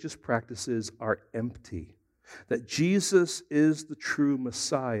superstitious religious practices are empty? That Jesus is the true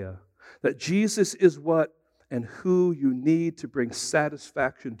Messiah? That Jesus is what and who you need to bring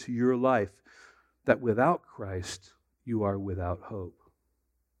satisfaction to your life? That without Christ, you are without hope?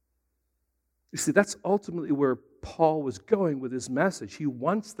 You see, that's ultimately where Paul was going with his message. He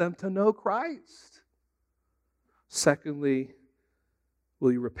wants them to know Christ. Secondly,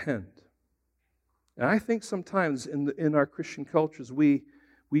 will you repent? And I think sometimes in our Christian cultures, we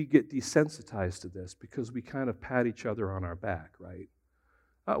get desensitized to this because we kind of pat each other on our back, right?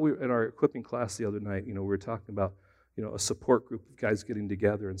 In our equipping class the other night, we were talking about, a support group of guys getting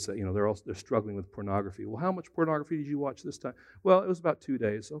together and say, they're struggling with pornography. Well, how much pornography did you watch this time? Well, it was about 2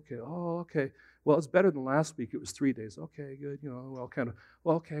 days. Okay. Oh, okay. Well, it's better than last week. It was 3 days. Okay, good.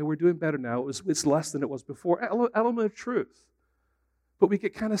 Okay, we're doing better now. It's less than it was before. Element of truth. But we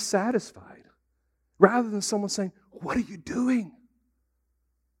get kind of satisfied rather than someone saying, what are you doing?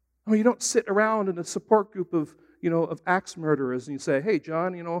 I mean, you don't sit around in a support group of axe murderers and you say, hey,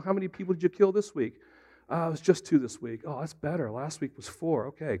 John, how many people did you kill this week? It was just 2 this week. Oh, that's better. Last week was 4.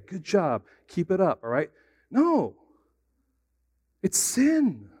 Okay, good job. Keep it up, all right? No. It's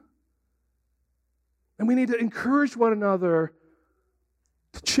sin. And we need to encourage one another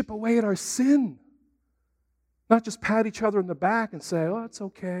to chip away at our sin. Not just pat each other on the back and say, it's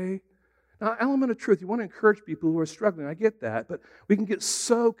okay. Now, element of truth, you want to encourage people who are struggling. I get that. But we can get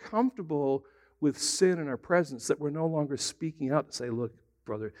so comfortable with sin in our presence that we're no longer speaking out to say, look,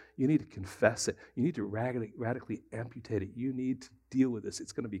 brother, you need to confess it. You need to radically amputate it. You need to deal with this.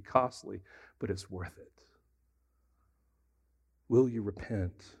 It's going to be costly, but it's worth it. Will you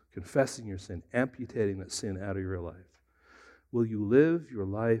repent, confessing your sin, amputating that sin out of your life? Will you live your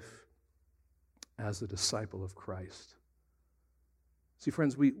life as a disciple of Christ? See,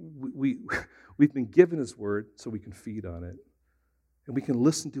 friends, we've been given His word so we can feed on it, and we can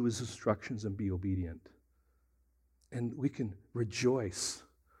listen to His instructions and be obedient. And we can rejoice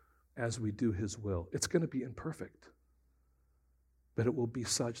as we do His will. It's going to be imperfect, but it will be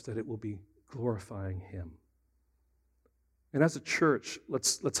such that it will be glorifying Him. And as a church,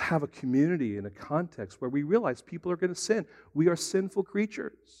 let's have a community in a context where we realize people are going to sin. We are sinful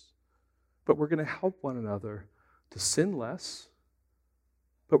creatures, but we're going to help one another to sin less.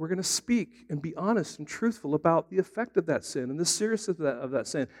 But we're going to speak and be honest and truthful about the effect of that sin and the seriousness of that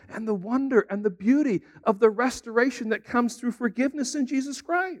sin and the wonder and the beauty of the restoration that comes through forgiveness in Jesus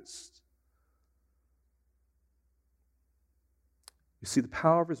Christ. You see the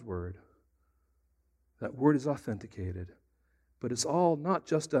power of His word. That word is authenticated. But it's all not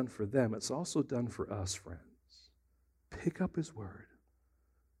just done for them, it's also done for us, friends. Pick up His word.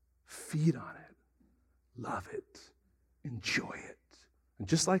 Feed on it. Love it. Enjoy it. And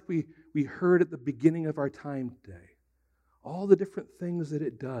just like we heard at the beginning of our time today, all the different things that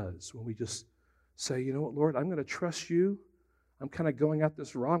it does when we just say, you know what, Lord, I'm going to trust you. I'm kind of going out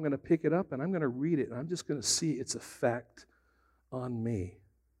this raw. I'm going to pick it up and I'm going to read it and I'm just going to see its effect on me.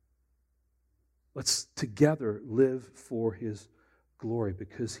 Let's together live for His glory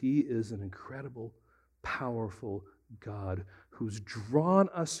because He is an incredible, powerful God who's drawn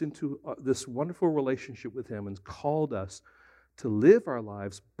us into this wonderful relationship with Him and called us to live our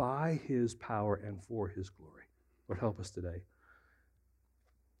lives by His power and for His glory. Lord, help us today.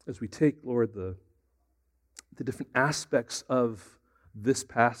 As we take, Lord, the different aspects of this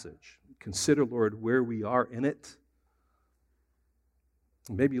passage, consider, Lord, where we are in it.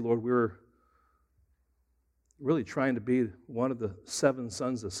 Maybe, Lord, we're really trying to be one of the 7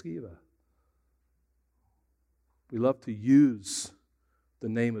 sons of Sceva. We love to use the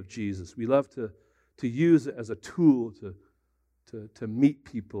name of Jesus. We love to use it as a tool to meet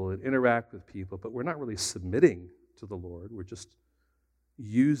people and interact with people, but we're not really submitting to the Lord. We're just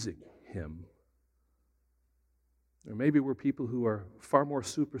using Him. Or maybe we're people who are far more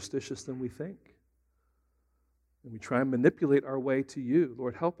superstitious than we think. And we try and manipulate our way to you.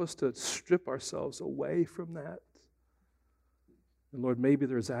 Lord, help us to strip ourselves away from that. And Lord, maybe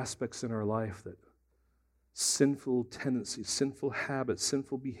there's aspects in our life that sinful tendencies, sinful habits,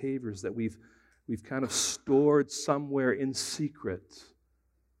 sinful behaviors that we've kind of stored somewhere in secret.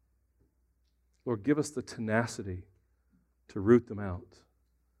 Lord, give us the tenacity to root them out.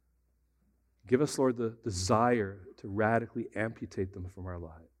 Give us, Lord, the desire to radically amputate them from our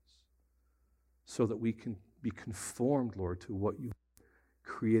lives so that we can be conformed, Lord, to what you're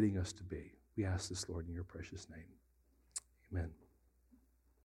creating us to be. We ask this, Lord, in your precious name. Amen.